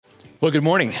Well, good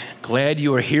morning. Glad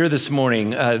you are here this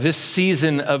morning. This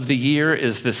season of the year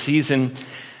is the season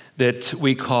that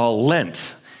we call Lent,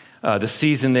 the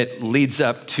season that leads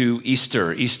up to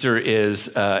Easter. Easter is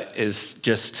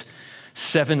just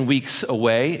 7 weeks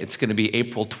away. It's going to be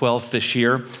April 12th this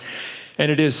year. And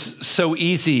it is so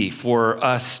easy for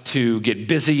us to get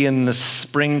busy in the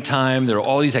springtime. There are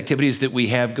all these activities that we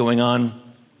have going on.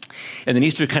 And then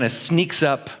Easter kind of sneaks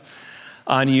up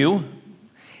on you.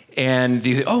 And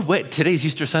today's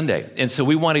Easter Sunday. And so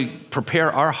we want to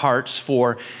prepare our hearts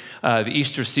for the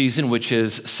Easter season, which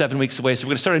is 7 weeks away. So we're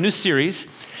going to start a new series.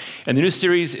 And the new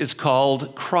series is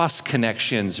called Cross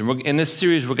Connections. And in this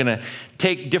series, we're going to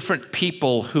take different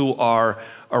people who are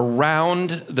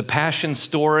around the Passion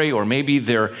story, or maybe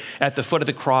they're at the foot of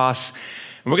the cross.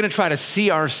 And we're going to try to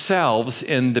see ourselves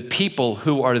in the people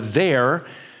who are there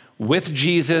with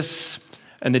Jesus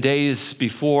and the days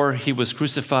before he was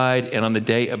crucified and on the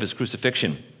day of his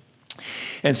crucifixion.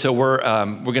 And so we're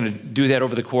going to do that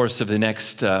over the course of the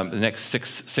next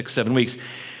 7 weeks.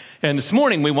 And this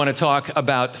morning we want to talk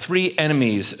about three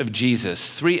enemies of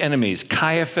Jesus, three enemies,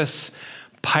 Caiaphas,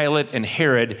 Pilate, and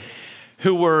Herod,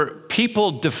 who were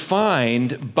people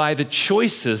defined by the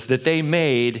choices that they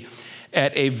made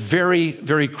at a very,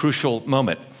 very crucial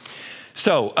moment.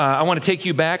 So I want to take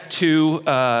you back to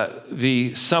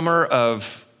the summer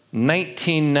of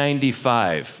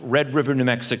 1995, Red River, New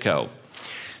Mexico.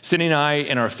 Cindy and I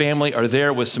and our family are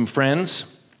there with some friends,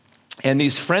 and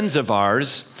these friends of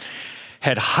ours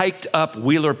had hiked up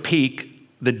Wheeler Peak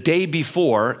the day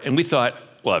before, and we thought,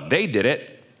 well, if they did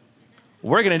it,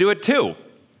 we're going to do it too.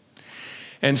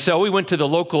 And so we went to the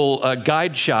local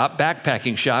guide shop,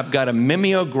 backpacking shop, got a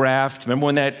mimeographed. Remember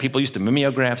when that people used to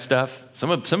mimeograph stuff? Some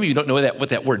of you don't know what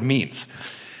that word means.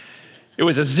 It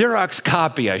was a Xerox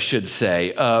copy, I should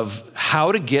say, of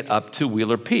how to get up to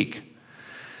Wheeler Peak.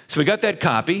 So we got that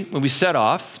copy. When we set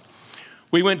off,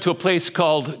 we went to a place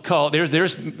called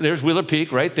there's Wheeler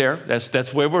Peak right there.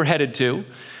 That's where we're headed to.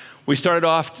 We started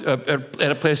off at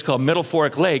a place called Middle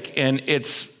Fork Lake, and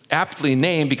it's aptly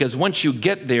named because once you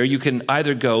get there, you can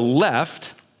either go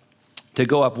left to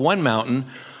go up one mountain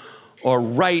or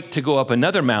right to go up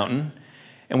another mountain.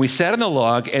 And we sat on the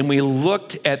log and we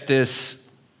looked at this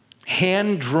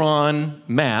hand-drawn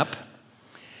map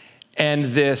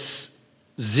and this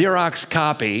Xerox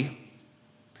copy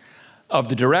of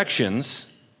the directions,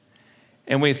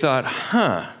 and we thought,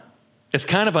 it's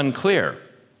kind of unclear.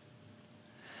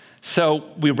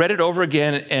 So we read it over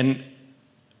again, and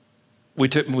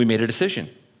we made a decision.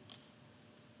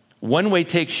 One way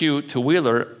takes you to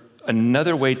Wheeler,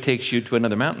 another way takes you to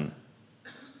another mountain.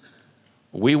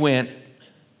 We went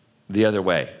the other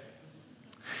way.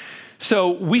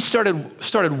 So we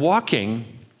started walking,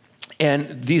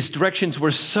 and these directions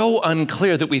were so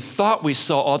unclear that we thought we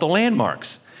saw all the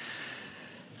landmarks.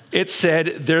 It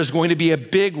said there's going to be a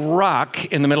big rock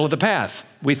in the middle of the path.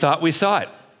 We thought we saw it.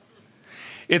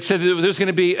 It said that there's going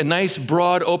to be a nice,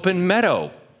 broad, open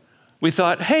meadow. We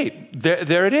thought, hey,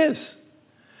 there it is.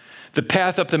 The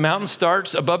path up the mountain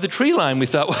starts above the tree line. We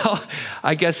thought, well,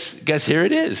 I guess here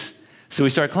it is. So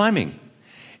we start climbing.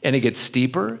 And it gets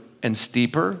steeper and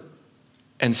steeper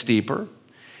and steeper.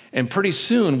 And pretty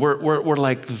soon we're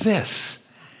like this.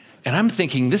 And I'm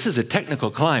thinking, this is a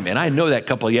technical climb. And I know that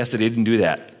couple yesterday didn't do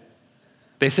that.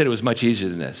 They said it was much easier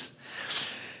than this.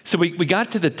 So we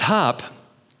got to the top,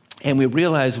 and we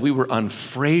realized we were on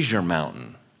Fraser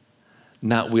Mountain,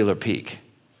 not Wheeler Peak.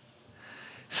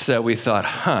 So we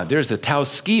thought, there's the Taos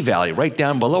Ski Valley right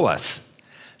down below us.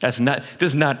 This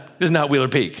is not Wheeler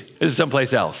Peak. This is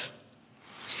someplace else.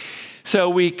 So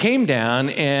we came down,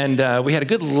 and we had a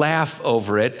good laugh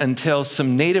over it until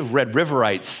some native Red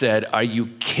Riverites said, are you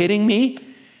kidding me?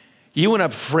 You went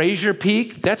up Fraser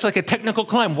Peak? That's like a technical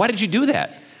climb. Why did you do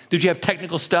that? Did you have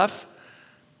technical stuff?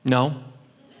 No.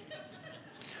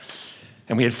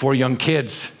 And we had 4 young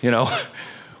kids,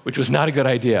 which was not a good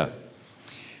idea.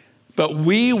 But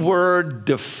we were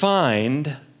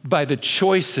defined by the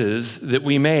choices that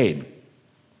we made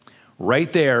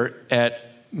right there at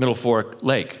Middle Fork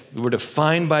Lake. We were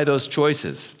defined by those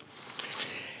choices.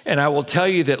 And I will tell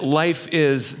you that life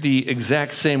is the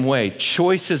exact same way.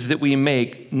 Choices that we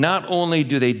make, not only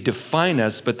do they define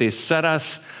us, but they set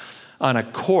us on a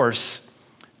course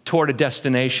toward a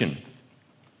destination.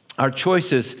 Our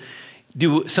choices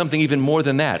do something even more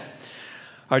than that.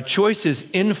 Our choices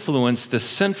influence the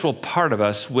central part of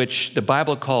us, which the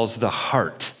Bible calls the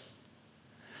heart.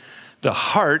 The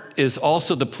heart is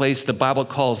also the place the Bible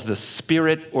calls the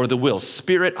spirit or the will.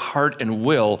 Spirit, heart, and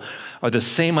will are the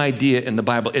same idea in the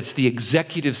Bible. It's the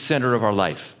executive center of our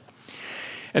life.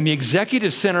 And the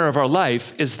executive center of our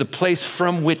life is the place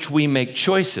from which we make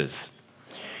choices.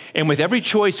 And with every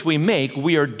choice we make,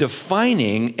 we are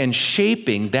defining and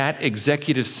shaping that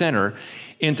executive center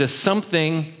into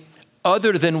something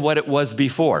other than what it was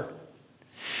before.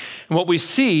 And what we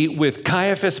see with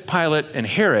Caiaphas, Pilate, and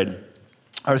Herod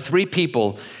are three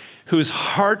people whose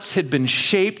hearts had been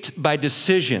shaped by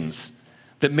decisions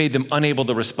that made them unable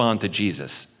to respond to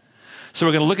Jesus. So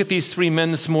we're going to look at these three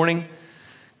men this morning: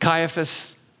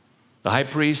 Caiaphas, the high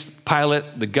priest;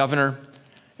 Pilate, the governor;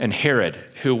 and Herod,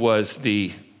 who was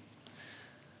the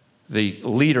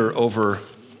leader over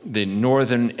the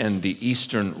northern and the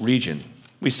eastern region.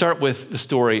 We start with the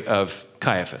story of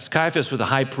Caiaphas. Caiaphas was the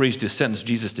high priest who sentenced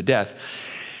Jesus to death.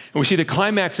 And we see the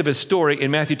climax of his story in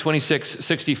Matthew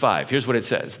 26:65. Here's what it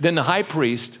says. Then the high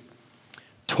priest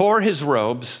tore his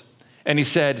robes, and he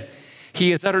said,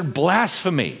 "He has uttered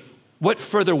blasphemy. What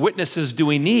further witnesses do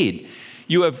we need?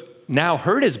 You have now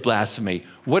heard his blasphemy.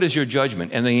 What is your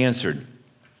judgment?" And they answered,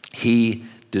 "He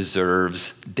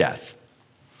deserves death."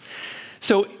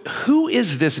 So who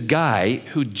is this guy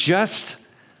who just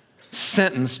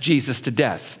sentenced Jesus to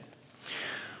death?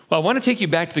 Well, I want to take you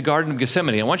back to the Garden of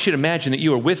Gethsemane. I want you to imagine that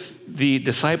you were with the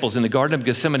disciples in the Garden of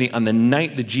Gethsemane on the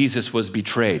night that Jesus was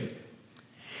betrayed.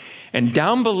 And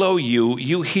down below you,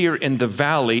 you hear in the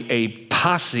valley a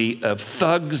posse of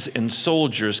thugs and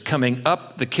soldiers coming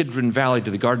up the Kidron Valley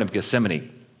to the Garden of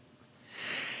Gethsemane.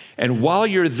 And while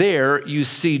you're there, you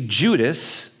see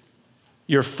Judas,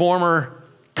 your former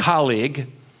colleague,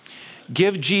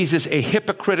 give Jesus a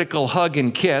hypocritical hug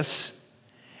and kiss,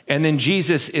 and then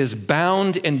Jesus is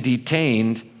bound and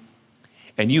detained,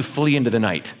 and you flee into the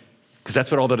night, because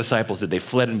that's what all the disciples did. They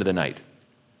fled into the night.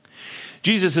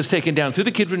 Jesus is taken down through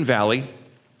the Kidron Valley.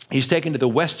 He's taken to the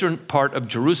western part of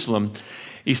Jerusalem.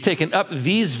 He's taken up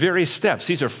these very steps.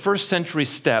 These are first century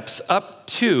steps up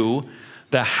to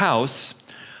the house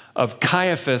of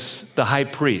Caiaphas, the high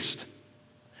priest.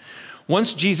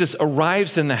 Once Jesus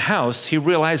arrives in the house, he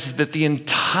realizes that the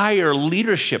entire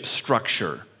leadership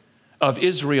structure of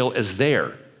Israel is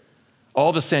there.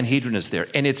 All the Sanhedrin is there,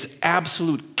 and it's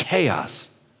absolute chaos.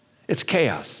 It's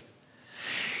chaos.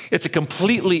 It's a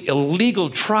completely illegal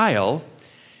trial,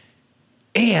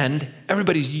 and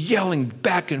everybody's yelling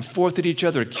back and forth at each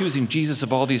other, accusing Jesus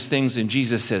of all these things, and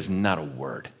Jesus says, not a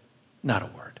word, not a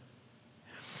word.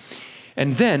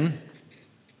 And then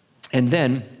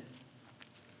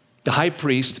the high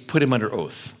priest put him under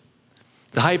oath.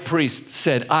 The high priest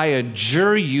said, "I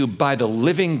adjure you by the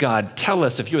living God, tell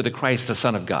us if you are the Christ, the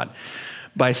Son of God."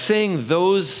 By saying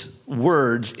those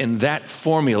words in that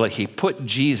formula, he put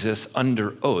Jesus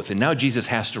under oath. And now Jesus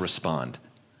has to respond.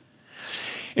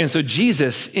 And so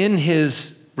Jesus, in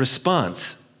his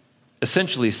response,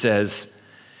 essentially says,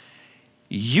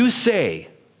 "You say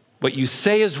what you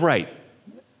say is right."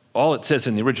 All it says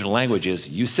in the original language is,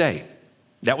 "you say."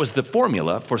 That was the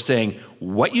formula for saying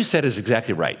what you said is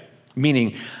exactly right.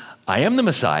 Meaning, I am the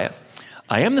Messiah,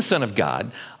 I am the Son of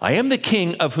God, I am the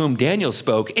King of whom Daniel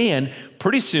spoke, and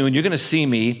pretty soon you're going to see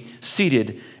me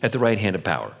seated at the right hand of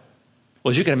power.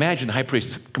 Well, as you can imagine, the high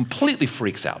priest completely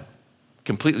freaks out,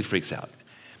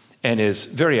 and is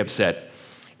very upset,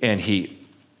 and he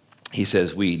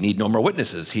says, "We need no more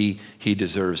witnesses. He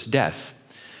deserves death."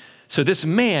 So this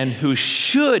man who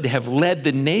should have led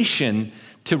the nation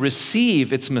to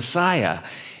receive its Messiah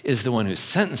is the one who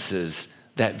sentences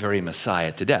that very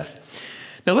Messiah to death.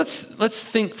 Now let's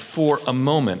think for a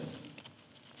moment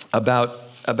about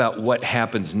what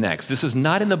happens next. This is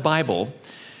not in the Bible,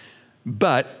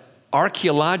 but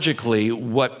archaeologically,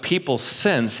 what people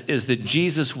sense is that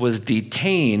Jesus was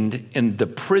detained in the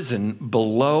prison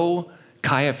below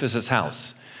Caiaphas'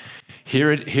 house.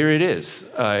 Here it is.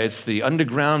 It's the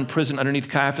underground prison underneath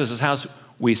Caiaphas' house.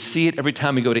 We see it every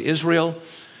time we go to Israel.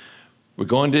 We're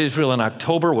going to Israel in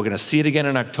October. We're going to see it again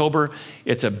in October.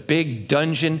 It's a big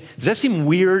dungeon. Does that seem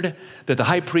weird that the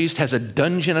high priest has a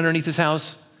dungeon underneath his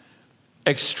house?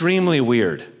 Extremely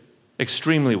weird.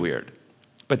 Extremely weird.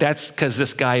 But that's because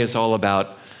this guy is all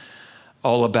about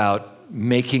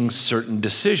making certain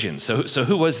decisions. So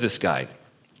who was this guy,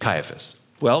 Caiaphas?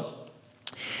 Well,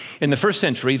 in the first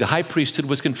century, the high priesthood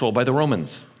was controlled by the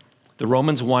Romans. The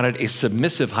Romans wanted a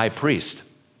submissive high priest.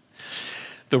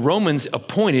 The Romans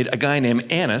appointed a guy named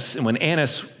Annas, and when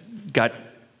Annas got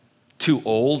too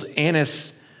old,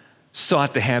 Annas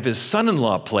sought to have his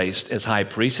son-in-law placed as high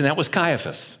priest, and that was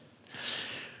Caiaphas.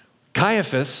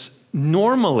 Caiaphas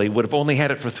normally would have only had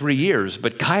it for 3 years,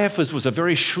 but Caiaphas was a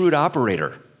very shrewd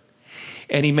operator,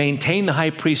 and he maintained the high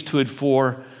priesthood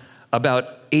for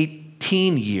about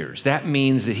 18 years. That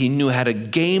means that he knew how to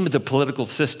game the political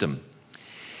system.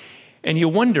 And you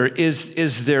wonder,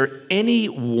 is there any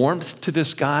warmth to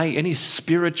this guy, any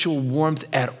spiritual warmth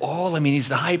at all? I mean, he's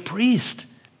the high priest.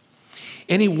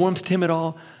 Any warmth to him at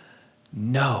all?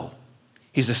 No.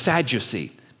 He's a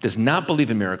Sadducee, does not believe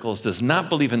in miracles, does not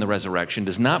believe in the resurrection,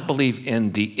 does not believe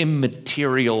in the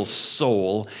immaterial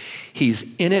soul. He's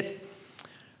in it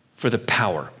for the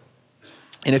power.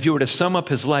 And if you were to sum up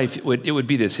his life, it would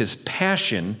be this. His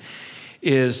passion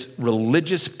is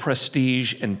religious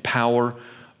prestige and power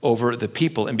over the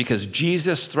people. And because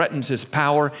Jesus threatens his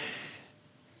power,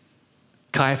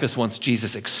 Caiaphas wants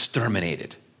Jesus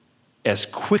exterminated as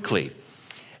quickly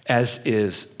as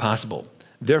is possible.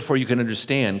 Therefore, you can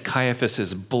understand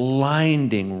Caiaphas'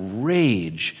 blinding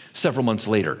rage several months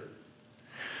later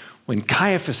when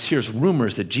Caiaphas hears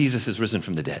rumors that Jesus is risen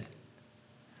from the dead.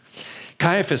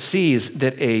 Caiaphas sees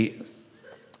that a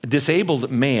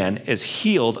disabled man is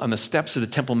healed on the steps of the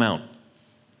Temple Mount.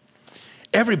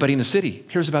 Everybody in the city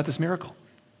hears about this miracle.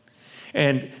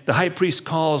 And the high priest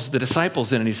calls the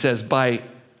disciples in and he says, by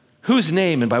whose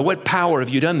name and by what power have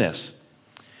you done this?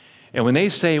 And when they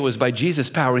say it was by Jesus'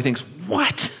 power, he thinks,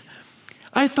 what?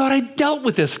 I thought I dealt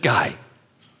with this guy.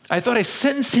 I thought I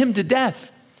sentenced him to death.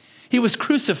 He was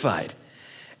crucified.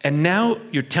 And now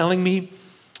you're telling me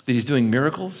that he's doing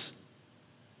miracles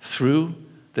through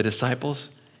the disciples?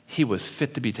 He was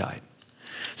fit to be tied.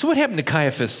 So what happened to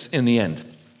Caiaphas in the end?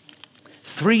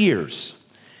 3 years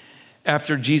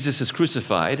after Jesus is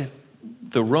crucified,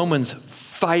 the Romans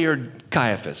fired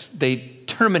Caiaphas. They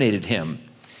terminated him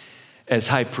as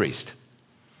high priest.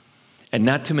 And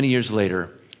not too many years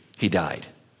later, he died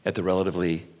at the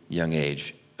relatively young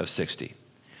age of 60.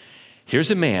 Here's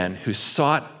a man who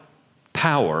sought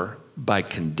power by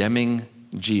condemning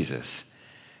Jesus,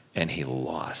 and he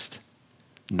lost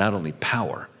not only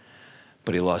power,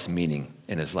 but he lost meaning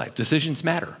in his life. Decisions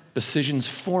matter. Decisions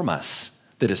form us.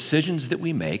 The decisions that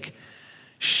we make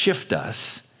shift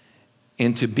us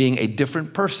into being a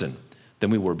different person than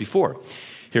we were before.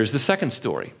 Here's the second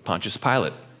story, Pontius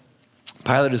Pilate.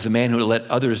 Pilate is the man who let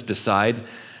others decide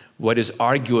what is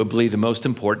arguably the most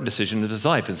important decision of his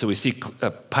life. And so we see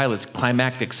Pilate's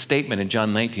climactic statement in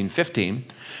John 19:15.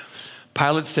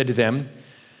 Pilate said to them,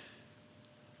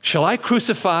 "Shall I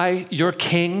crucify your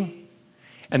king?"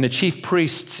 And the chief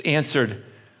priests answered,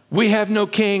 "We have no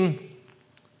king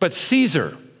but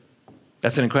Caesar."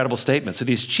 That's an incredible statement. So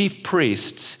these chief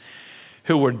priests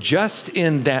who were just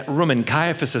in that room in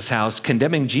Caiaphas' house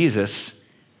condemning Jesus,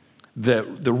 the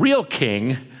real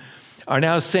king, are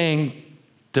now saying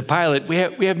to Pilate, we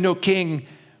have no king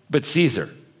but Caesar.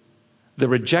 The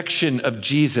rejection of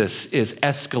Jesus is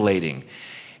escalating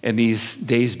in these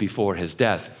days before his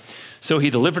death. So he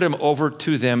delivered him over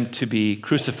to them to be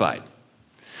crucified.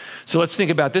 So let's think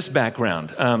about this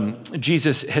background.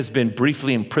 Jesus has been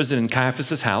briefly imprisoned in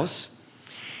Caiaphas' house.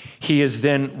 He is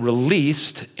then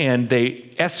released, and they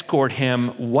escort him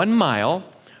 1 mile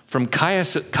from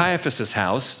Caiaphas'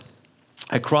 house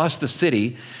across the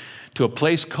city to a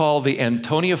place called the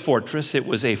Antonia Fortress. It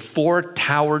was a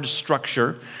 4-towered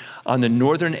structure on the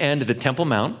northern end of the Temple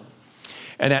Mount.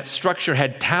 And that structure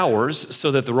had towers so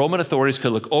that the Roman authorities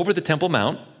could look over the Temple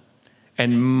Mount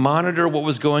and monitor what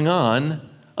was going on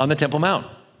the Temple Mount.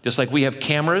 Just like we have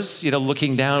cameras,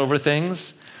 looking down over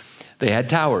things, they had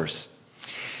towers.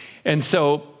 And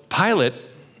so Pilate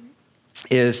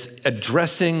is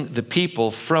addressing the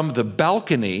people from the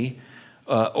balcony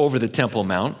over the Temple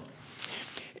Mount.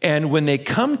 And when they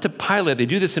come to Pilate, they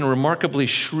do this in a remarkably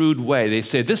shrewd way. They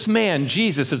say, this man,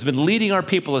 Jesus, has been leading our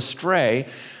people astray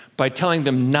by telling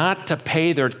them not to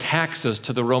pay their taxes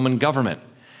to the Roman government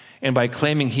and by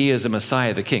claiming he is a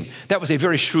Messiah, the king. That was a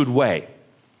very shrewd way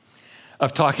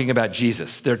of talking about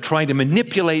Jesus. They're trying to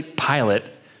manipulate Pilate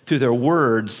through their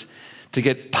words to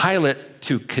get Pilate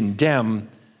to condemn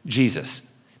Jesus.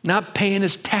 Not paying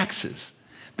his taxes.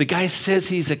 The guy says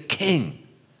he's a king.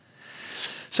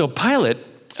 So Pilate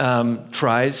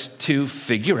tries to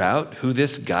figure out who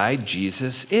this guy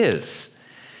Jesus is.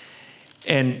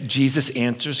 And Jesus'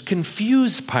 answers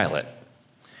confuse Pilate.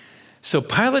 So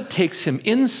Pilate takes him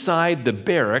inside the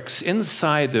barracks,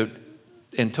 inside the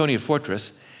Antonia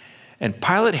Fortress, and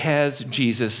Pilate has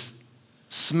Jesus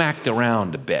smacked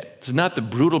around a bit. It's not the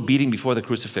brutal beating before the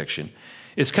crucifixion.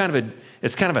 It's kind of a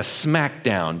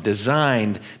smackdown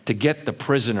designed to get the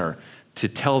prisoner to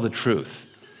tell the truth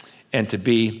and to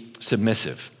be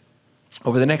submissive.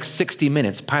 Over the next 60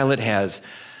 minutes, Pilate has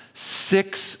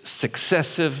 6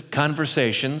 successive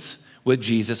conversations with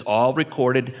Jesus, all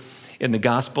recorded in the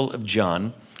Gospel of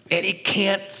John, and he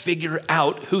can't figure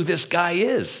out who this guy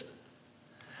is.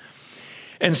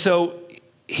 And so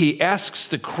he asks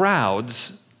the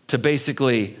crowds to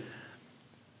basically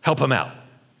help him out,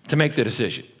 to make the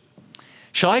decision.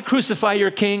 Shall I crucify your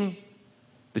king?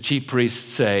 The chief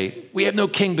priests say, we have no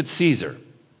king but Caesar.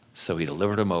 So he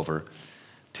delivered him over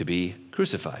to be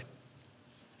crucified.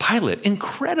 Pilate,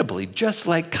 incredibly, just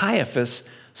like Caiaphas,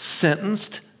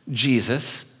 sentenced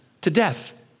Jesus to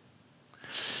death.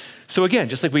 So again,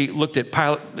 just like we looked at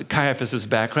Caiaphas'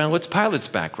 background, what's Pilate's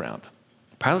background?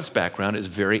 Pilate's background is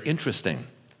very interesting.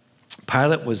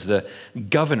 Pilate was the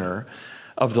governor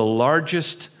of the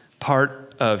largest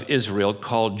part of Israel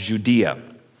called Judea.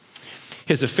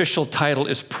 His official title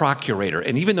is procurator.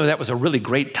 And even though that was a really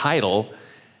great title,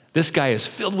 this guy is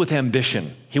filled with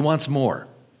ambition. He wants more.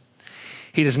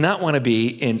 He does not want to be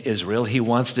in Israel. He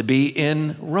wants to be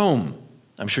in Rome.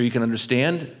 I'm sure you can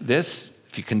understand this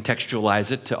if you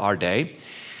contextualize it to our day.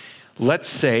 Let's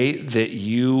say that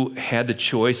you had the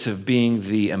choice of being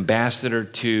the ambassador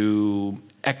to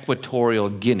Equatorial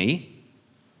Guinea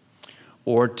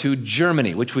or to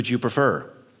Germany. Which would you prefer?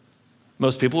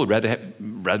 Most people would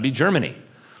rather be Germany.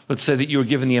 Let's say that you were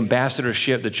given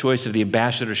the choice of the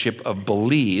ambassadorship of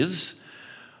Belize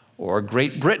or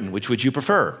Great Britain. Which would you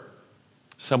prefer?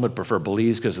 Some would prefer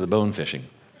Belize because of the bone fishing.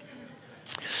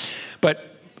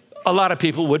 But a lot of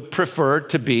people would prefer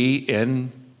to be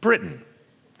in Britain.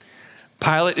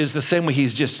 Pilate is the same way.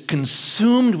 He's just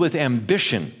consumed with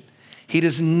ambition. He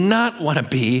does not want to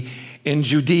be in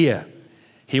Judea.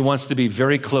 He wants to be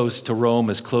very close to Rome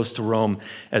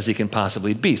as he can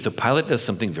possibly be. So Pilate does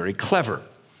something very clever.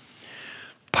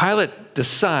 Pilate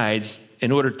decides,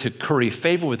 in order to curry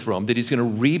favor with Rome, that he's going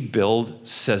to rebuild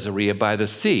Caesarea by the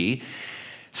Sea.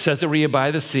 Caesarea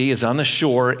by the Sea is on the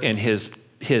shore, and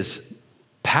his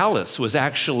palace was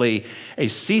actually a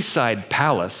seaside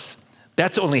palace.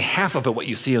 That's only half of it, what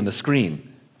you see on the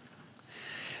screen.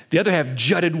 The other half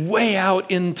jutted way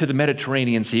out into the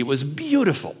Mediterranean Sea. It was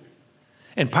beautiful.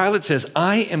 And Pilate says,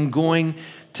 I am going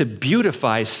to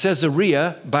beautify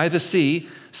Caesarea by the Sea,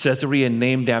 Caesarea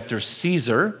named after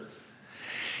Caesar,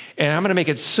 and I'm going to make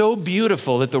it so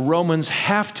beautiful that the Romans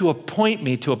have to appoint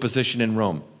me to a position in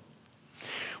Rome.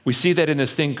 We see that in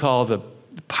this thing called the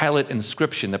Pilate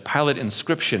inscription. The Pilate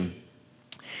inscription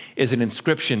is an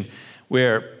inscription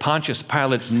where Pontius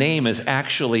Pilate's name is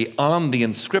actually on the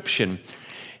inscription,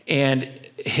 and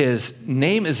his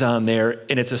name is on there,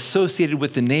 and it's associated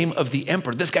with the name of the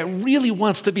emperor. This guy really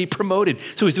wants to be promoted,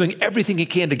 so he's doing everything he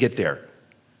can to get there.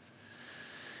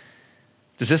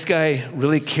 Does this guy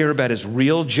really care about his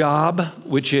real job,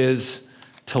 which is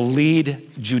to lead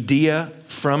Judea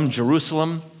from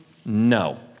Jerusalem?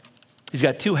 No. He's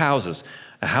got two houses,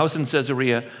 a house in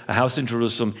Caesarea, a house in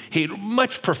Jerusalem. He'd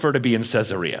much prefer to be in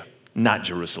Caesarea, not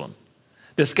Jerusalem.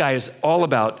 This guy is all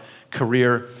about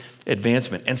career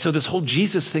advancement. And so this whole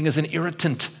Jesus thing is an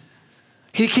irritant.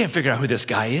 He can't figure out who this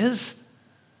guy is.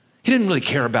 He didn't really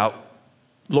care about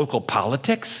local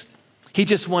politics. He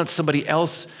just wants somebody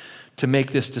else to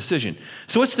make this decision.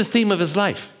 So what's the theme of his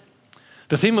life?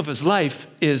 The theme of his life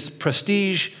is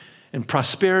prestige and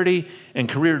prosperity and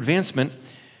career advancement.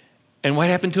 And what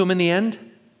happened to him in the end?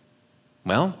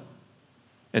 Well,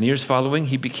 in the years following,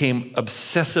 he became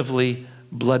obsessively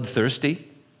bloodthirsty.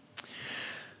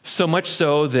 So much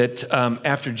so that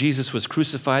after Jesus was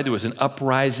crucified, there was an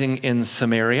uprising in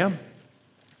Samaria.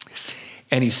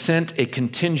 And he sent a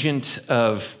contingent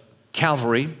of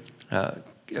cavalry,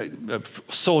 of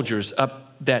soldiers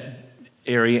up that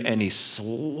area, and he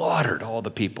slaughtered all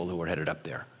the people who were headed up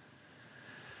there.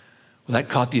 Well, that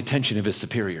caught the attention of his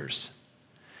superiors.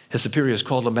 His superiors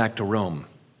called him back to Rome.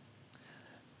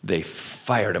 They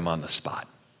fired him on the spot.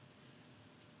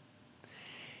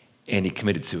 And he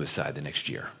committed suicide the next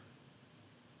year.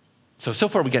 So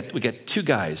far we got two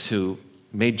guys who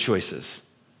made choices.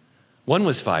 One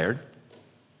was fired,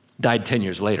 died 10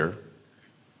 years later.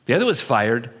 The other was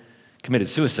fired, committed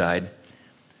suicide.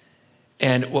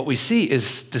 And what we see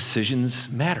is decisions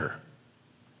matter.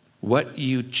 What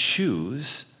you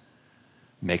choose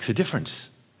makes a difference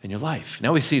in your life.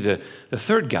 Now we see the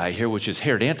third guy here, which is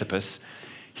Herod Antipas.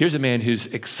 Here's a man whose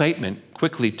excitement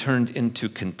quickly turned into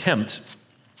contempt.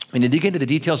 When you dig into the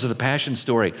details of the Passion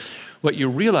story, what you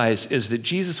realize is that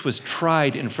Jesus was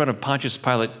tried in front of Pontius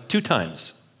Pilate 2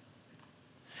 times.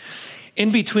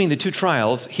 In between the 2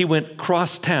 trials, he went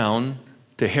cross town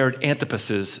to Herod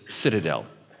Antipas's citadel.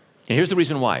 And here's the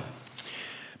reason why.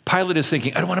 Pilate is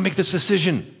thinking, I don't want to make this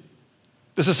decision.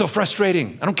 This is so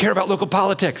frustrating. I don't care about local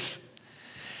politics.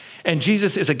 And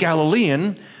Jesus is a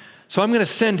Galilean, so I'm going to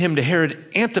send him to Herod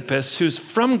Antipas, who's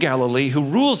from Galilee, who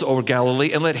rules over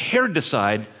Galilee, and let Herod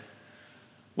decide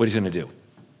what he's going to do.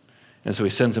 And so he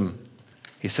sends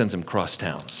him cross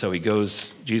town. So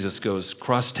Jesus goes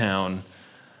cross town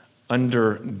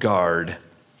under guard,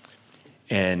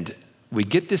 and we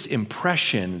get this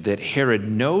impression that Herod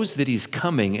knows that he's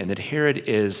coming and that Herod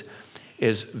is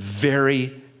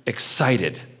very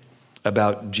excited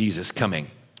about Jesus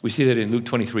coming. We see that in Luke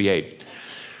 23:8.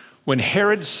 When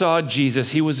Herod saw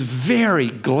Jesus, he was very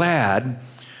glad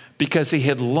because he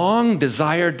had long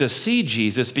desired to see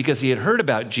Jesus, because he had heard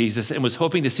about Jesus and was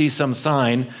hoping to see some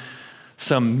sign,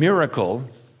 some miracle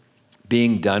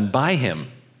being done by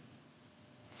him.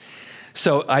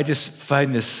 So I just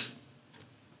find this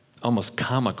almost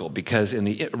comical, because in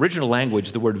the original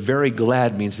language, the word very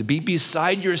glad means to be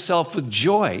beside yourself with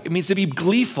joy. It means to be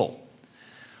gleeful.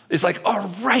 It's like, all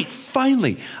right,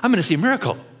 finally, I'm going to see a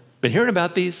miracle. Been hearing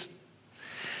about these,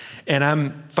 and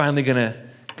I'm finally going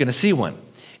to see one.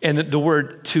 And the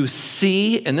word to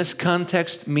see in this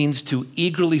context means to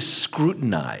eagerly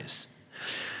scrutinize.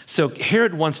 So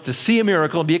Herod wants to see a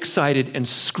miracle and be excited and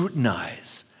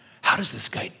scrutinize. How does this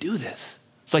guy do this?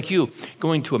 It's like you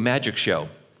going to a magic show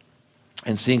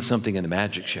and seeing something in the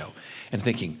magic show and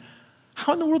thinking,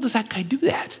 how in the world does that guy do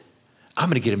that? I'm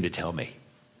going to get him to tell me.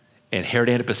 And Herod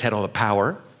Antipas had all the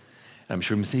power. I'm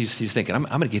sure he's thinking, I'm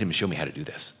going to get him to show me how to do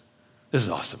this. This is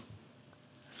awesome.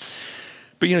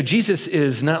 But Jesus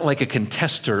is not like a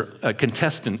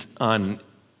contestant on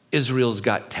Israel's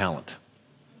Got Talent,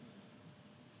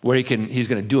 where he's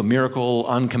going to do a miracle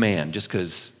on command just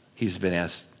because he's been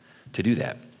asked to do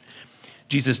that.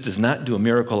 Jesus does not do a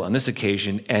miracle on this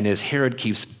occasion, and as Herod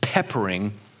keeps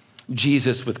peppering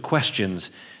Jesus with questions,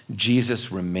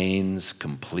 Jesus remains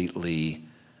completely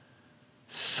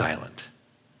silent.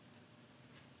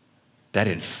 That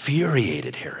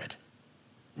infuriated Herod.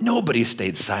 Nobody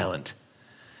stayed silent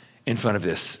in front of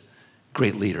this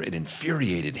great leader. It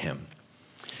infuriated him.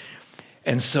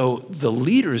 And so the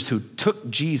leaders who took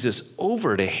Jesus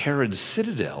over to Herod's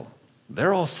citadel,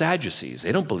 they're all Sadducees.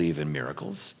 They don't believe in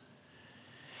miracles.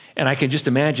 And I can just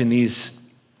imagine these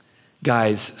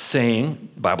guys saying,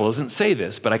 the Bible doesn't say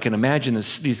this, but I can imagine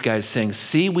these guys saying,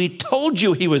 see, we told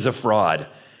you he was a fraud.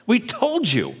 We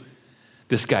told you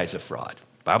this guy's a fraud.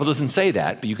 The Bible doesn't say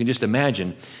that, but you can just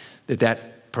imagine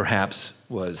that perhaps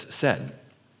was said.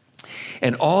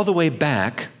 And all the way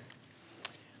back,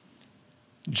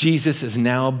 Jesus is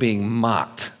now being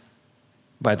mocked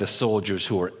by the soldiers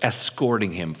who are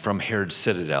escorting him from Herod's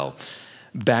citadel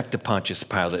back to Pontius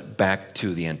Pilate, back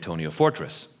to the Antonia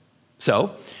fortress.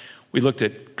 So we looked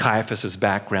at Caiaphas'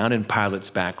 background and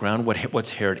Pilate's background. What's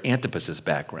Herod Antipas's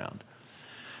background?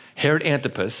 Herod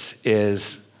Antipas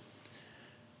is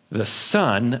the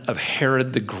son of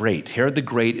Herod the Great. Herod the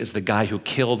Great is the guy who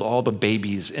killed all the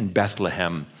babies in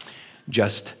Bethlehem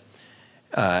just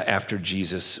after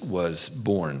Jesus was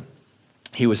born.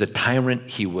 He was a tyrant.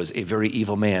 He was a very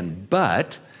evil man.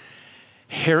 But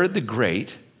Herod the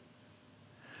Great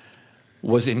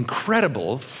was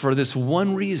incredible for this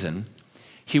one reason.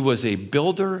 He was a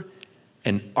builder,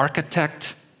 an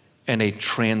architect, and a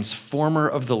transformer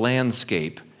of the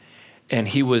landscape. And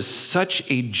he was such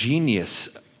a genius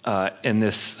in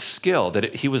this skill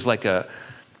that he was like a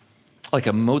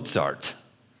Mozart.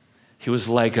 He was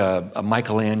like a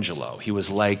Michelangelo. He was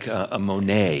like a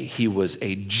Monet. He was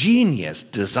a genius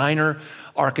designer,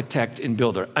 architect, and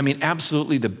builder. I mean,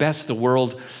 absolutely the best the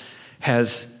world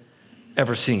has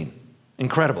ever seen.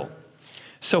 Incredible.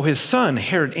 So his son,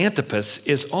 Herod Antipas,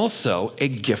 is also a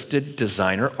gifted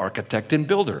designer, architect, and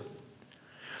builder.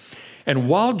 And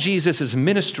while Jesus is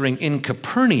ministering in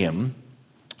Capernaum,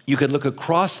 you could look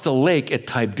across the lake at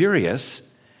Tiberias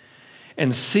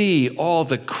and see all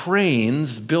the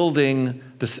cranes building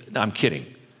this. I'm kidding.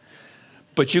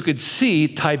 But you could see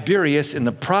Tiberias in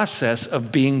the process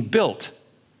of being built.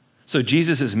 So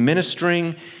Jesus is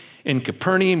ministering in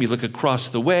Capernaum. You look across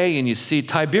the way and you see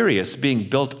Tiberias being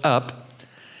built up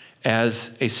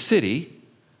as a city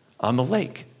on the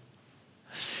lake.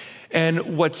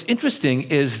 And what's interesting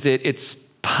is that it's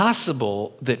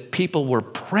possible that people were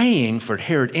praying for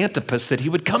Herod Antipas that he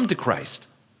would come to Christ.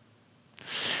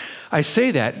 I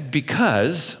say that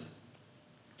because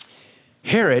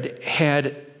Herod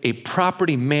had a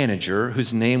property manager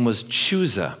whose name was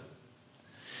Chuza.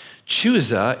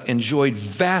 Chuza enjoyed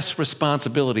vast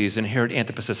responsibilities in Herod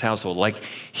Antipas's household. Like,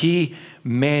 he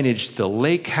managed the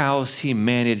lake house, he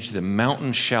managed the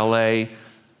mountain chalet. It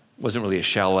wasn't really a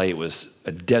chalet, it was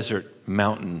a desert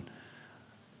mountain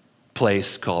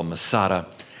place called Masada.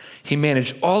 He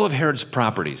managed all of Herod's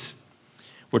properties.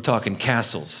 We're talking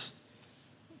castles,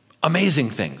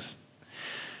 amazing things.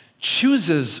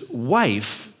 Chuza's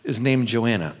wife is named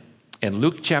Joanna. In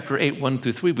Luke chapter 8,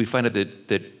 1-3, we find out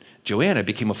that Joanna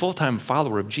became a full-time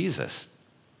follower of Jesus.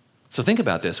 So think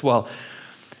about this. While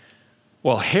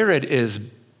Herod is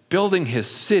building his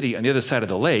city on the other side of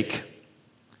the lake,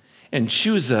 and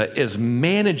Chusa is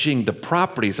managing the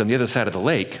properties on the other side of the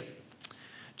lake,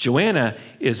 Joanna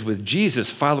is with Jesus,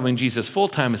 following Jesus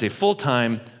full-time as a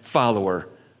full-time follower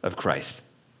of Christ.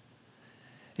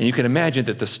 And you can imagine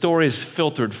that the stories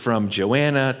filtered from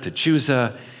Joanna to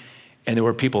Chusa, and there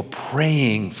were people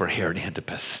praying for Herod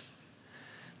Antipas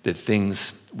that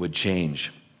things would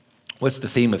change. What's the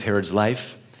theme of Herod's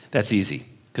life? That's easy,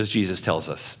 because Jesus tells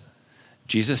us.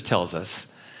 Jesus tells us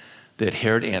that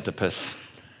Herod Antipas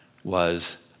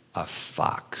was a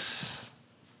fox.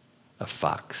 A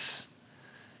fox.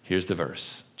 Here's the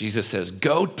verse. Jesus says,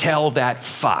 "Go tell that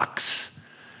fox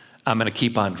I'm going to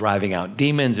keep on driving out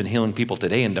demons and healing people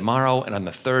today and tomorrow, and on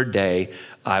the third day,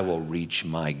 I will reach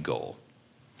my goal."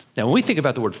 Now, when we think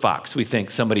about the word fox, we think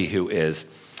somebody who is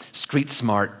street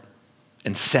smart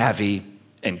and savvy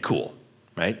and cool,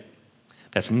 right?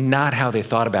 That's not how they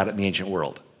thought about it in the ancient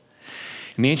world.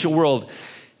 In the ancient world,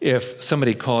 if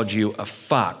somebody called you a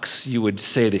fox, you would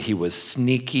say that he was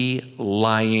sneaky,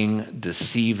 lying,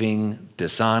 deceiving,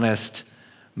 dishonest,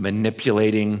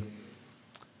 manipulating,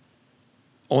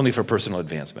 only for personal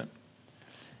advancement.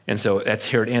 And so that's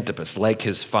Herod Antipas. Like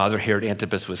his father, Herod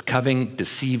Antipas was cunning,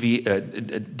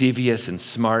 devious, and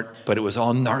smart, but it was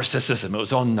all narcissism. It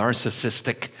was all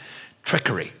narcissistic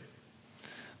trickery.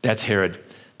 That's Herod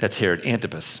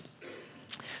Antipas.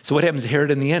 So what happens to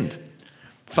Herod in the end?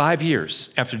 5 years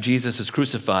after Jesus is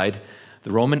crucified,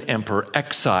 the Roman emperor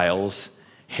exiles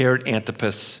Herod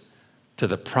Antipas to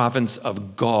the province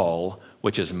of Gaul,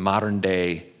 which is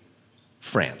modern-day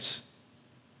France.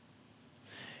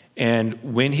 And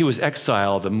when he was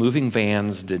exiled, the moving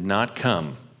vans did not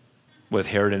come with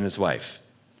Herod and his wife,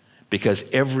 because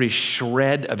every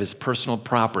shred of his personal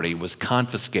property was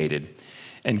confiscated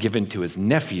and given to his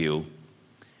nephew,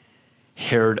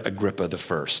 Herod Agrippa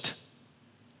I.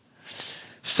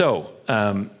 So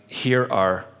here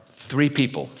are three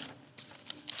people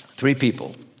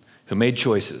who made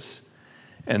choices,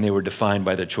 and they were defined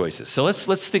by their choices. So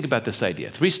let's think about this idea.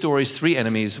 3 stories, 3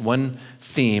 enemies, 1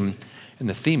 theme, and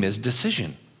the theme is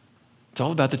decision. It's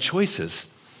all about the choices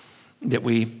that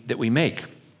we make.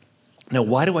 Now,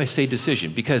 why do I say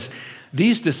decision? Because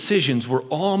these decisions were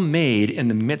all made in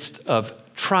the midst of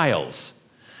trials.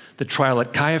 The trial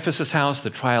at Caiaphas' house, the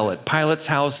trial at Pilate's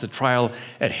house, the trial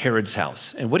at Herod's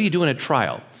house. And what do you do in a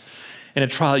trial? In a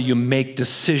trial, you make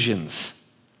decisions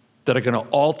that are going to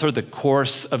alter the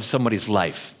course of somebody's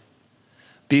life.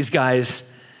 These guys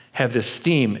have this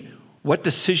theme. What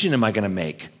decision am I going to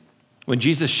make? When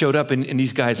Jesus showed up in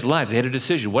these guys' lives, they had a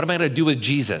decision. What am I going to do with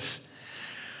Jesus?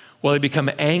 Well, they become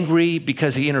angry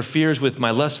because he interferes with my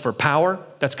lust for power.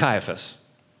 That's Caiaphas.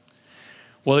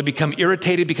 Will they become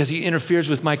irritated because he interferes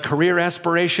with my career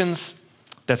aspirations?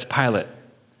 That's Pilate.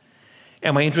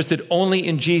 Am I interested only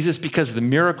in Jesus because of the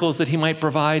miracles that he might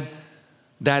provide?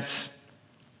 That's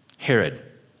Herod.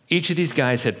 Each of these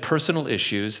guys had personal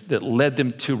issues that led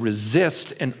them to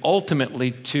resist and ultimately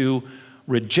to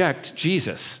reject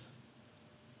Jesus.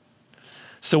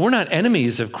 So we're not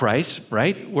enemies of Christ,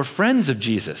 right? We're friends of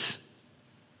Jesus.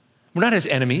 We're not his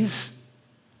enemies.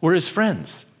 We're his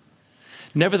friends.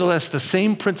 Nevertheless, the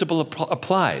same principle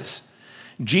applies.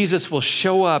 Jesus will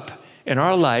show up in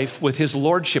our life with his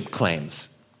lordship claims.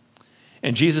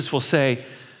 And Jesus will say,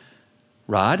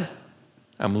 "Rod,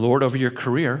 I'm Lord over your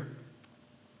career."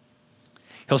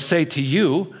 He'll say to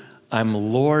you, "I'm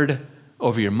Lord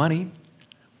over your money.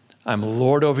 I'm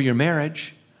Lord over your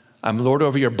marriage. I'm Lord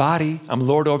over your body. I'm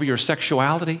Lord over your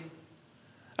sexuality.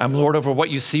 I'm Lord over what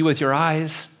you see with your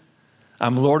eyes.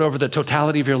 I'm Lord over the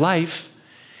totality of your life."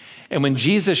 And when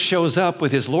Jesus shows up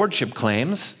with his lordship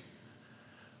claims,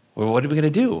 well, what are we going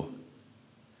to do?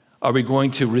 Are we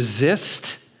going to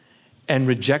resist and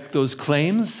reject those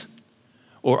claims?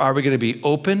 Or are we going to be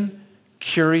open,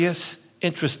 curious,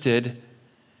 interested,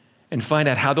 and find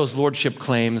out how those lordship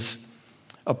claims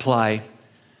apply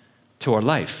to our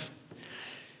life?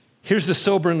 Here's the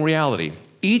sobering reality.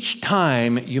 Each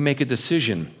time you make a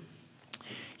decision,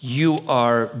 you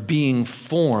are being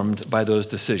formed by those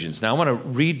decisions. Now, I want to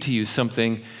read to you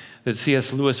something that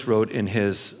C.S. Lewis wrote in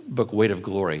his book, Weight of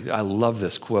Glory. I love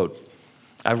this quote.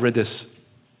 I've read this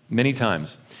many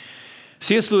times.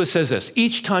 C.S. Lewis says this: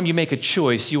 "Each time you make a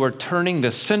choice, you are turning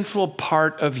the central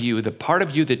part of you, the part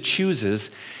of you that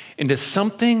chooses, into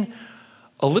something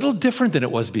a little different than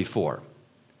it was before.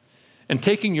 And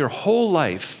taking your whole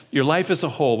life, your life as a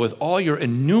whole, with all your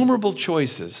innumerable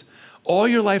choices, all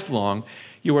your life long,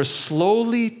 you are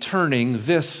slowly turning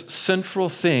this central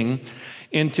thing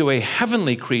into a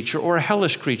heavenly creature or a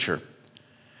hellish creature,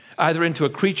 either into a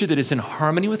creature that is in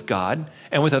harmony with God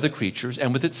and with other creatures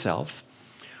and with itself,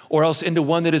 or else into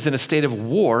one that is in a state of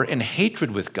war and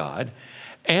hatred with God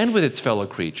and with its fellow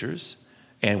creatures,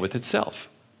 and with itself.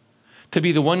 To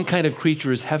be the one kind of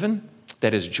creature is heaven,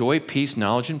 that is joy, peace,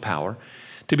 knowledge, and power.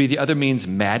 To be the other means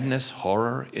madness,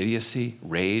 horror, idiocy,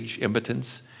 rage,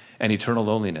 impotence, and eternal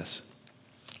loneliness.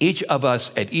 Each of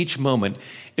us at each moment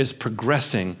is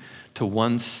progressing to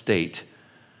one state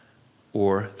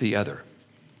or the other.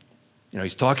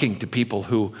 He's talking to people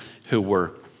who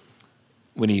were,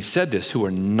 when he said this, who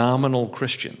were nominal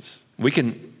Christians. We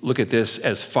can look at this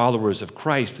as followers of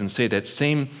Christ and say that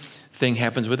same thing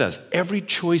happens with us. Every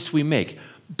choice we make,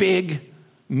 big,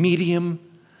 medium,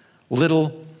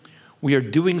 little, we are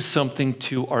doing something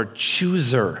to our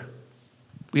chooser.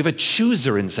 We have a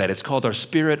chooser inside. It's called our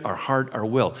spirit, our heart, our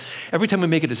will. Every time we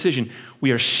make a decision,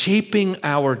 we are shaping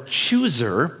our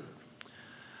chooser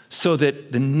so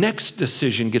that the next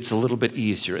decision gets a little bit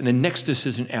easier, and the next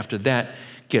decision after that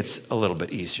gets a little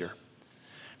bit easier.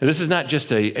 Now, this is not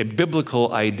just a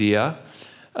biblical idea.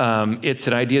 It's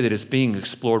an idea that is being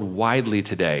explored widely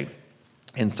today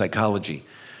in psychology.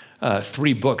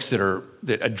 3 books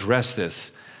that address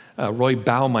this. Roy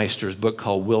Baumeister's book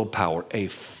called Willpower, a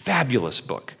fabulous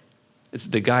book. It's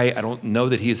the guy, I don't know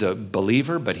that he's a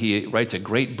believer, but he writes a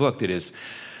great book that is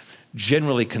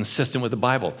generally consistent with the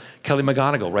Bible. Kelly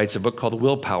McGonigal writes a book called The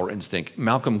Willpower Instinct.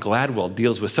 Malcolm Gladwell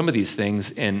deals with some of these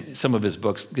things in some of his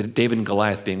books, David and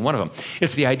Goliath being one of them.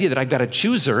 It's the idea that I've got a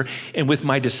chooser, and with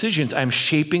my decisions, I'm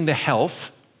shaping the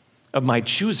health of my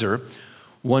chooser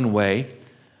one way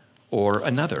or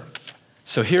another.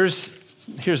 So here's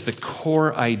the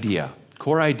core idea.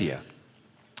 Core idea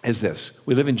is this.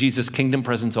 We live in Jesus' kingdom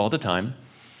presence all the time.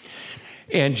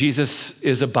 And Jesus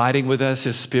is abiding with us.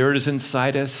 His Spirit is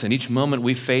inside us. And each moment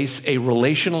we face a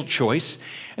relational choice.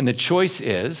 And the choice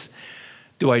is,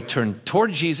 do I turn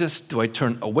toward Jesus? Do I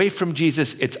turn away from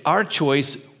Jesus? It's our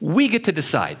choice. We get to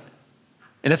decide.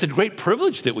 And that's a great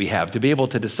privilege that we have, to be able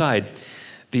to decide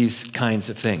these kinds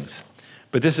of things.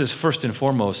 But this is first and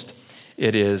foremost,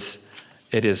 it is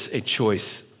a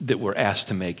choice that we're asked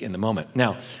to make in the moment.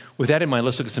 Now, with that in mind,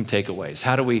 let's look at some takeaways.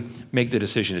 How do we make the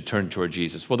decision to turn toward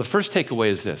Jesus? Well, the first takeaway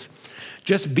is this.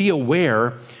 Just be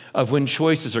aware of when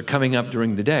choices are coming up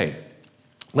during the day.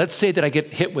 Let's say that I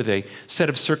get hit with a set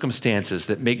of circumstances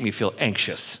that make me feel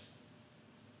anxious.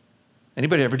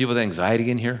 Anybody ever deal with anxiety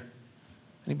in here?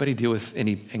 Anybody deal with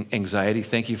any anxiety?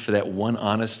 Thank you for that one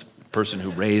honest person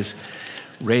who raised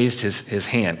his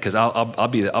hand, because I'll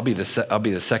be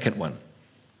the second one.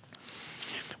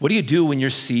 What do you do when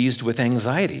you're seized with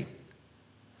anxiety?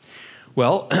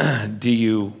 Well, do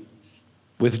you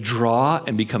withdraw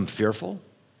and become fearful?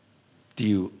 Do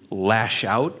you lash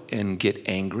out and get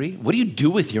angry? What do you do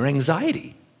with your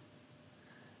anxiety?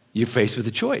 You're faced with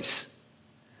a choice.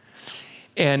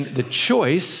 And the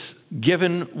choice,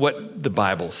 given what the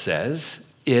Bible says,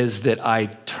 is that I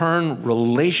turn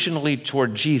relationally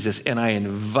toward Jesus and I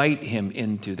invite him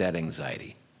into that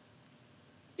anxiety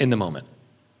in the moment.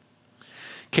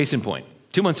 Case in point,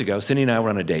 2 months ago, Cindy and I were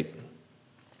on a date.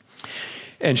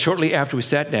 And shortly after we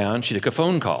sat down, she took a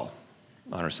phone call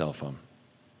on her cell phone.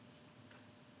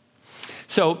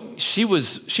 So she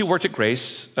worked at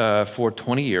Grace for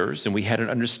 20 years, and we had an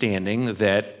understanding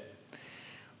that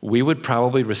we would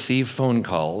probably receive phone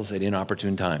calls at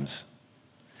inopportune times.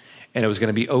 And it was going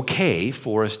to be okay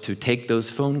for us to take those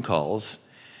phone calls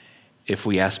if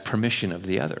we asked permission of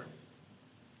the other.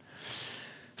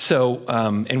 So,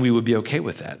 and we would be okay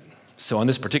with that. So on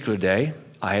this particular day,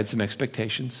 I had some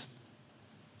expectations.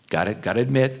 Got to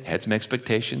admit, had some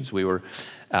expectations. We were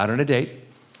out on a date,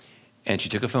 and she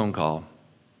took a phone call,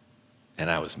 and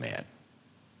I was mad.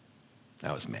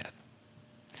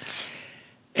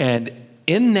 And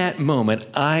in that moment,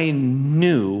 I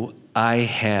knew I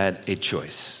had a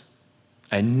choice.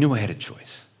 And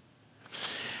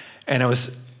I was,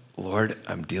 Lord,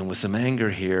 I'm dealing with some anger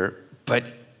here, but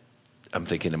I'm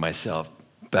thinking to myself,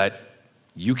 but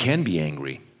you can be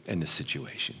angry in this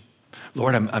situation.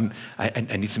 Lord,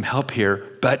 I need some help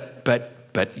here,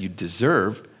 but you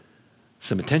deserve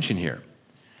some attention here.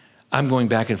 I'm going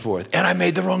back and forth, and I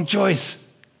made the wrong choice.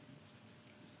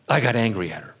 I got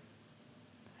angry at her.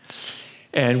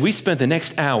 And we spent the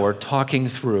next hour talking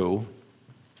through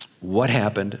what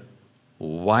happened,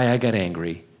 why I got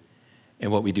angry,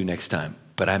 and what we do next time.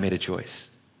 But I made a choice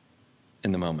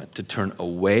in the moment to turn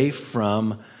away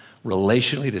from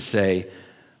relationally, to say,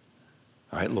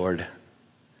 all right, Lord,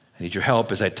 I need your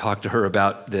help. As I talked to her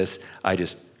about this, I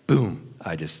just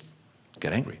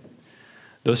got angry.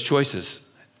 Those choices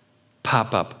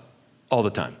pop up all the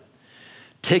time.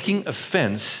 Taking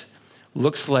offense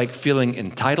looks like feeling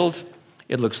entitled.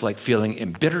 It looks like feeling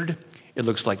embittered. It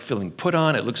looks like feeling put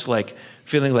on. It looks like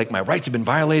feeling like my rights have been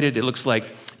violated. It looks like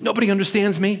nobody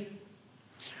understands me.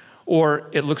 Or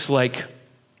it looks like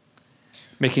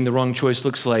making the wrong choice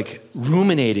looks like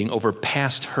ruminating over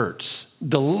past hurts,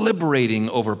 deliberating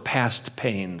over past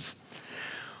pains.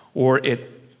 Or it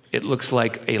looks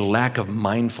like a lack of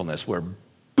mindfulness where,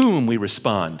 boom, we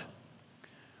respond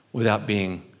without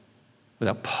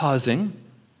pausing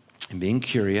and being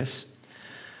curious.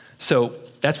 So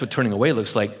that's what turning away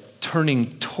looks like.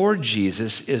 Turning toward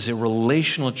Jesus is a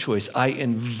relational choice. I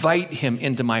invite him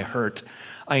into my hurt.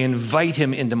 I invite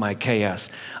him into my chaos.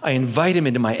 I invite him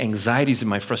into my anxieties and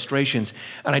my frustrations,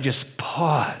 and I just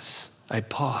pause. I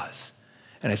pause.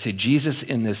 And I say, Jesus,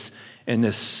 in this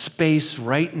space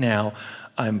right now,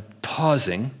 I'm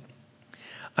pausing.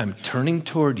 I'm turning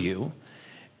toward you,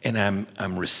 and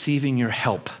I'm receiving your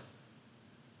help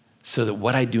so that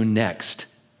what I do next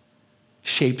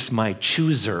shapes my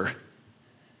chooser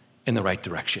in the right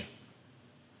direction.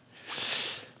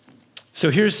 So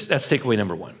that's takeaway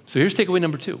number one. So here's takeaway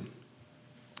number two.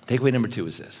 Takeaway number two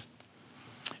is this.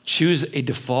 Choose a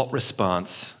default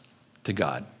response to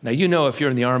God. Now, you know, if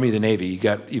you're in the Army or the Navy,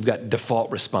 you've got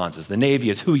default responses. The Navy,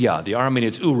 it's hoo-yah. The Army,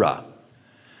 it's oorah.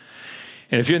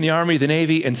 And if you're in the Army or the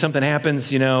Navy and something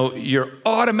happens, you know, your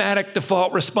automatic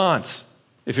default response,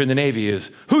 if you're in the Navy,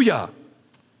 is hoo-yah.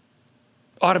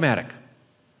 Automatic.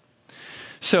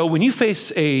 So when you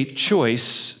face a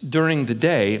choice during the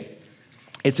day,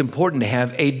 it's important to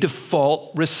have a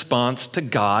default response to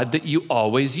God that you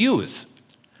always use.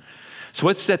 So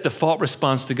what's that default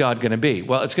response to God going to be?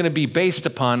 Well, it's going to be based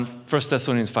upon 1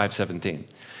 Thessalonians 5:17.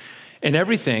 In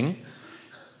everything,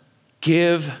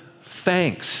 give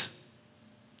thanks.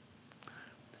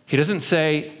 He doesn't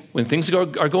say, when things are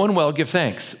going well, give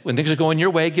thanks. When things are going your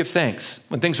way, give thanks.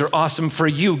 When things are awesome for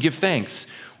you, give thanks.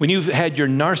 When you've had your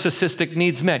narcissistic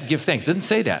needs met, give thanks. It doesn't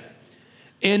say that.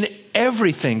 In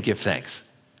everything, give thanks.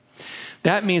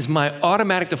 That means my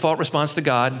automatic default response to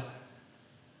God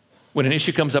when an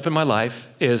issue comes up in my life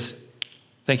is,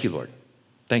 thank you, Lord.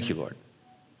 Thank you, Lord.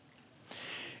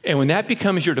 And when that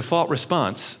becomes your default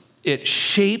response, it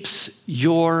shapes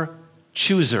your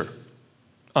chooser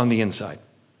on the inside.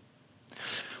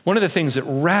 One of the things that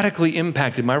radically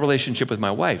impacted my relationship with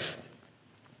my wife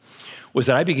was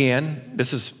that I began,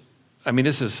 this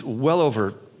is well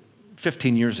over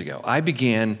 15 years ago, I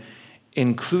began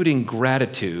including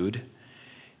gratitude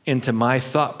into my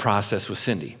thought process with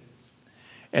Cindy.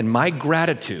 And my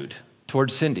gratitude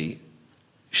towards Cindy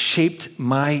shaped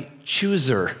my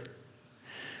chooser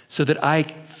so that I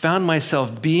found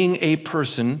myself being a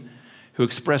person who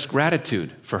expressed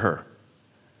gratitude for her.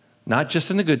 Not just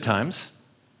in the good times,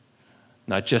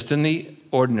 not just in the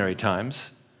ordinary times,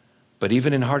 but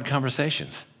even in hard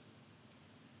conversations.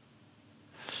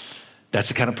 That's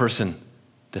the kind of person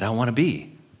that I want to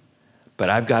be. But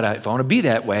if I want to be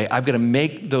that way, I've got to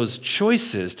make those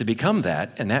choices to become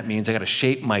that, and that means I got to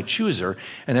shape my chooser,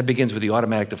 and that begins with the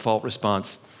automatic default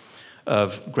response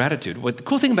of gratitude. What the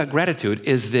cool thing about gratitude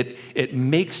is that it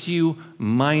makes you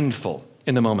mindful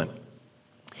in the moment.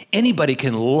 Anybody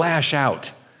can lash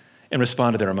out and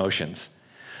respond to their emotions.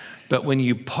 But when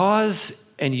you pause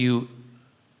and you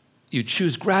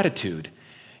choose gratitude,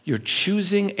 you're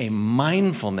choosing a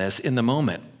mindfulness in the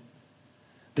moment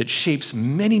that shapes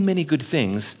many, many good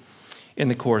things in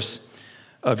the course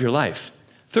of your life.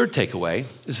 Third takeaway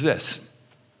is this.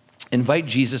 Invite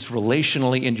Jesus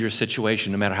relationally into your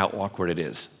situation, no matter how awkward it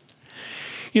is.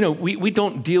 You know, we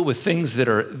don't deal with things that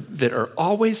are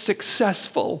always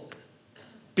successful.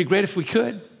 It'd be great if we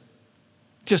could.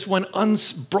 Just one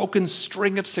unbroken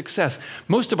string of success.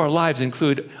 Most of our lives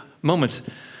include moments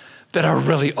that are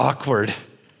really awkward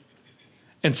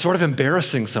and sort of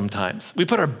embarrassing sometimes. We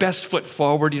put our best foot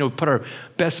forward, put our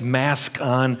best mask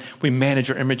on, we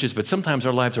manage our images, but sometimes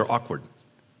our lives are awkward.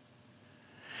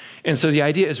 And so the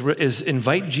idea is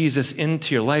invite Jesus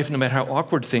into your life no matter how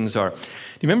awkward things are. Do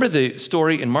you remember the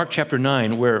story in Mark chapter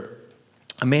 9 where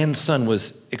a man's son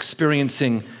was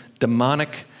experiencing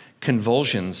demonic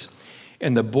convulsions,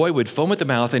 and the boy would foam at the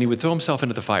mouth and he would throw himself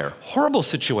into the fire? Horrible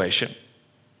situation.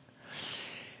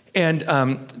 And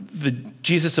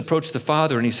Jesus approached the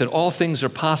father and he said, all things are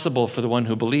possible for the one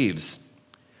who believes.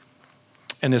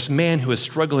 And this man who was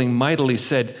struggling mightily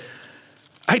said,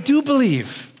 I do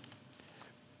believe,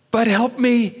 but help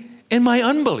me in my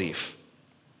unbelief.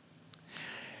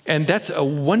 And that's a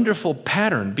wonderful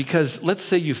pattern, because let's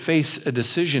say you face a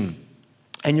decision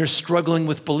and you're struggling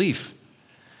with belief.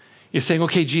 You're saying,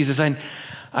 okay, Jesus,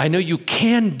 I know you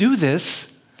can do this.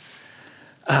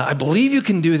 I believe you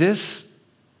can do this.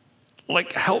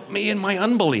 Like, help me in my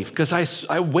unbelief, because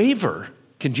I waver.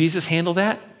 Can Jesus handle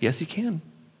that? Yes, he can.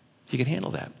 He can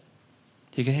handle that.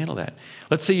 He can handle that.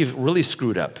 Let's say you've really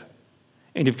screwed up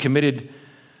and you've committed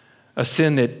a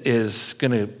sin that is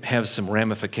going to have some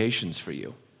ramifications for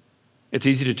you. It's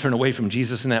easy to turn away from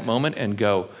Jesus in that moment and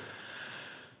go,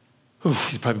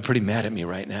 he's probably pretty mad at me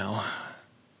right now.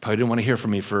 Probably didn't want to hear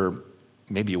from me for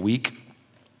maybe a week,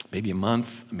 maybe a month.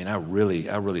 I mean, I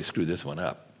really screwed this one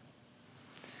up.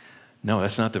 No,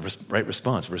 that's not the right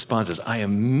response. The response is, I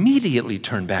immediately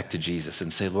turn back to Jesus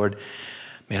and say, Lord,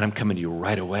 man, I'm coming to you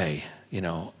right away.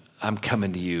 I'm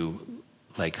coming to you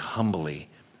like humbly,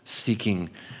 seeking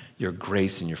your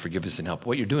grace and your forgiveness and help.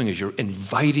 What you're doing is you're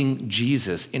inviting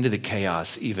Jesus into the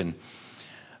chaos even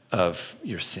of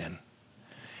your sin.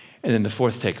 And then the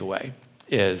fourth takeaway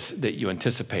is that you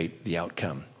anticipate the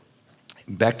outcome.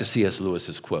 Back to C.S.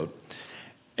 Lewis's quote,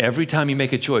 every time you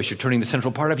make a choice, you're turning the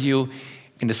central part of you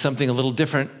into something a little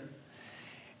different.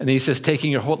 And then he says,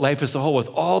 taking your whole life as a whole, with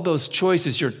all those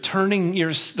choices, you're turning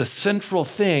the central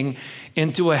thing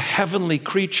into a heavenly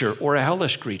creature or a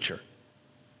hellish creature.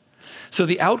 So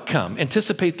the outcome,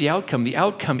 anticipate the outcome. The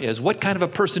outcome is, what kind of a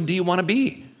person do you want to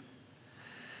be?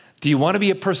 Do you want to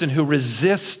be a person who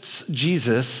resists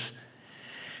Jesus,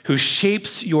 who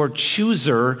shapes your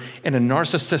chooser in a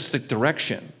narcissistic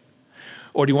direction?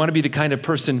 Or do you want to be the kind of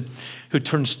person who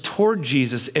turns toward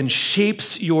Jesus and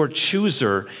shapes your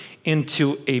chooser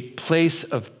into a place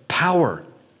of power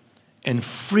and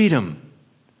freedom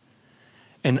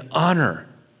and honor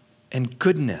and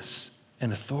goodness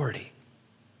and authority?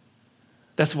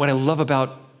 That's what I love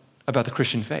about the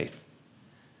Christian faith,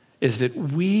 is that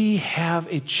we have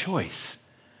a choice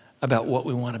about what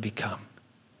we want to become.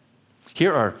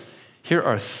 Here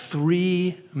are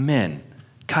three men,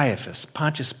 Caiaphas,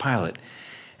 Pontius Pilate,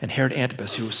 and Herod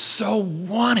Antipas, who so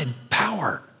wanted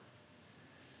power,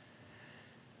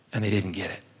 and they didn't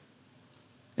get it.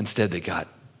 Instead, they got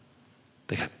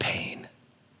pain.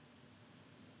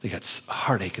 They got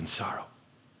heartache and sorrow.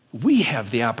 We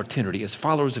have the opportunity as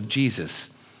followers of Jesus,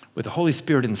 with the Holy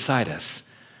Spirit inside us,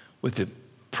 with the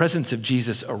presence of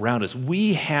Jesus around us,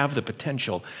 we have the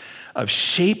potential of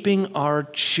shaping our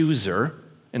chooser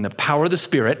in the power of the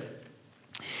Spirit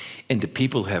into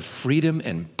people who have freedom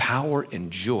and power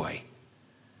and joy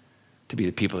to be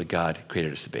the people that God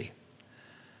created us to be.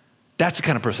 That's the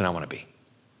kind of person I want to be.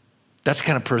 That's the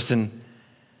kind of person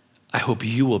I hope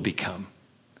you will become.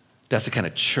 That's the kind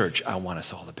of church I want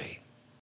us all to be.